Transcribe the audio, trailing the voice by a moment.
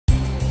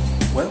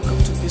Welcome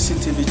to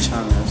PCTV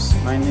channels.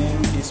 My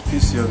name is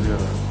PCTV.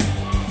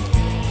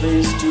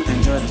 Please do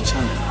enjoy the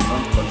channel and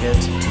don't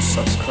forget to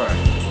subscribe.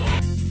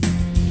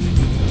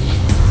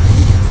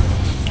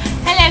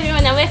 Hello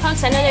everyone and welcome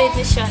to another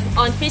edition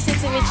on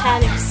PCTV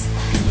channels.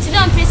 Today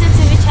on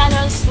PCTV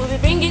channels, we'll be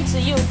bringing to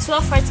you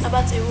 12 facts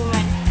about a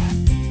woman.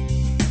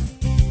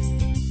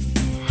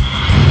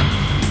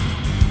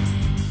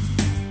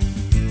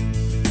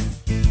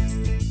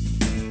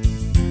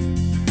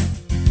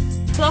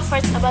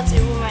 Facts about a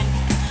woman,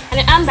 and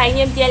I am by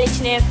name dearly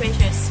Chineye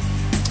Precious.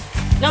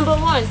 Number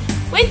 1.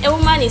 When a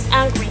woman is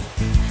angry,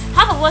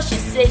 half of what she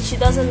says she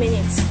doesn't mean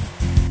it.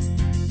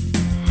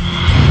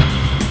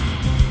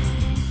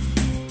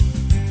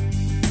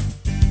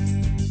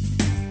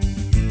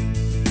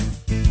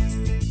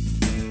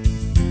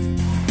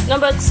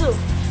 Number 2.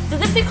 The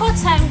difficult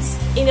times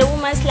in a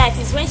woman's life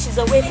is when she's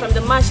away from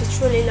the man she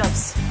truly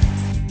loves.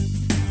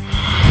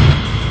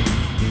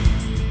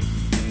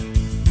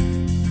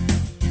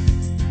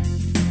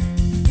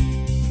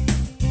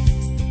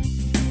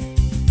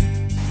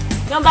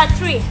 Number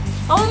 3.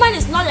 A woman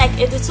is not like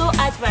a Dettol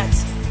advert.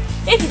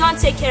 If you don't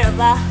take care of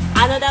her,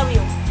 another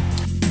will.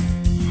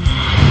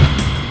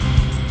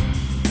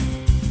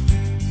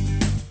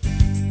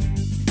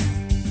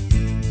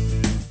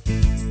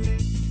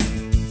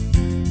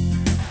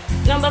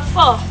 Number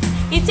 4.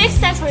 It takes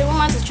time for a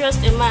woman to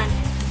trust a man,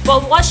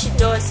 but what she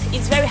does,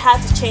 it's very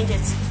hard to change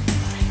it.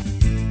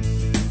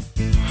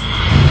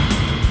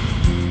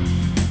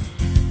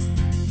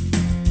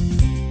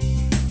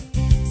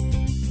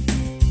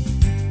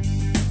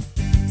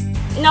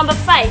 Number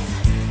 5.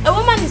 A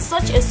woman is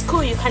such a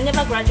school you can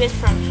never graduate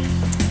from.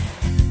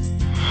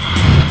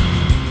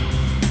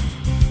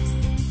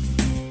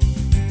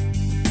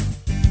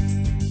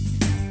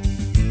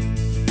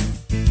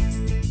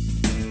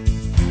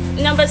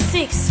 Number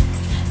 6.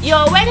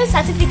 Your wedding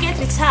certificate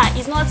with her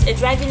is not a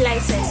driving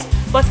license,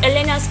 but a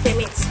learner's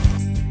permit.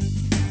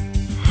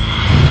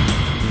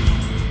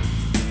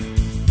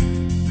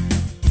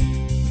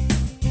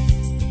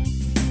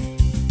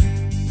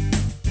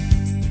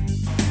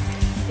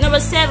 Number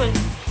 7.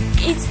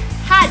 It's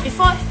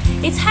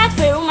hard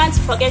for a woman to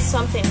forget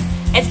something,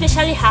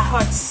 especially her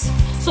hurts.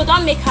 So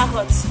don't make her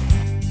hurt.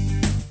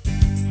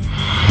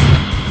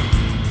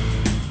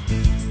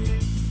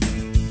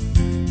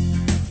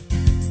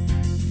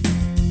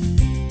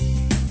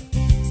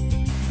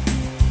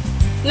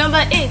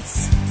 Number 8.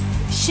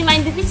 She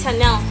might be bitter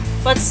now,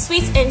 but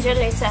sweet angel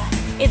later.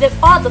 It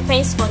all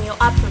depends on your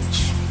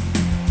approach.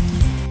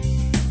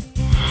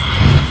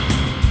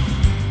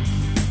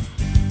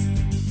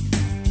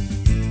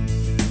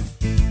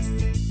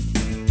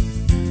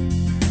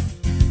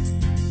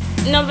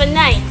 Number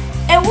 9.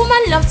 A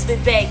woman loves to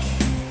be begged,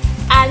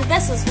 and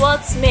this is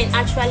what men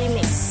actually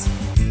miss.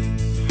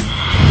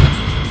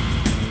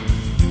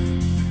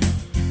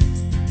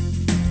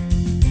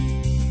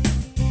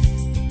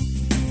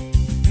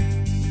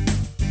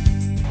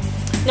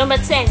 Number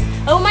 10.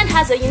 A woman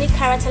has a unique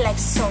character like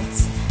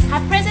salt.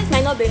 Her presence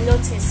might not be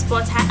noticed,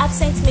 but her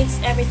absence makes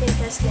everything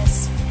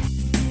tasteless.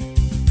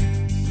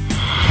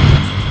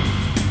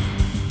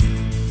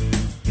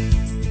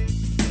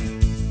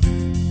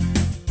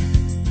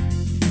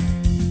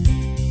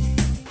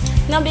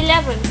 Number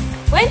 11.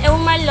 When a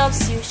woman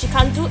loves you, she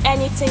can do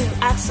anything you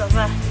ask of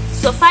her,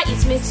 so far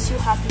it makes you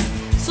happy.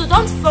 So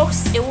don't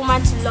force a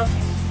woman to love you.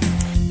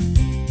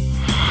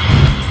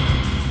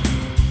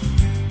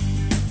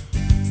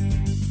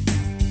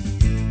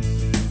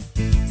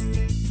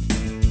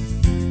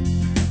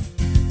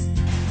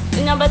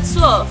 Number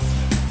 12.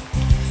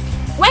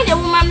 When a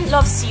woman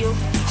loves you,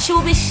 she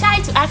will be shy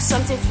to ask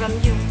something from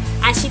you,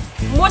 and she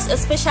most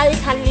especially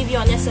can't leave you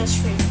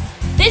unnecessary.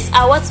 These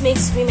are what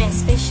makes women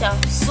special,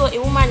 so a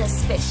woman is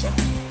special.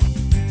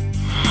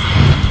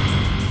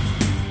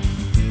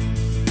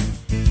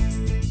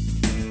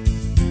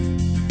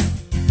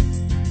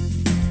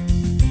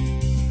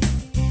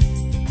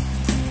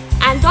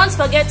 And don't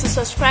forget to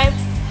subscribe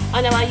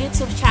on our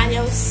YouTube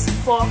channels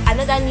for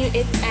another new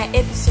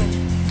episode.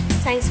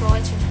 Thanks for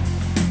watching.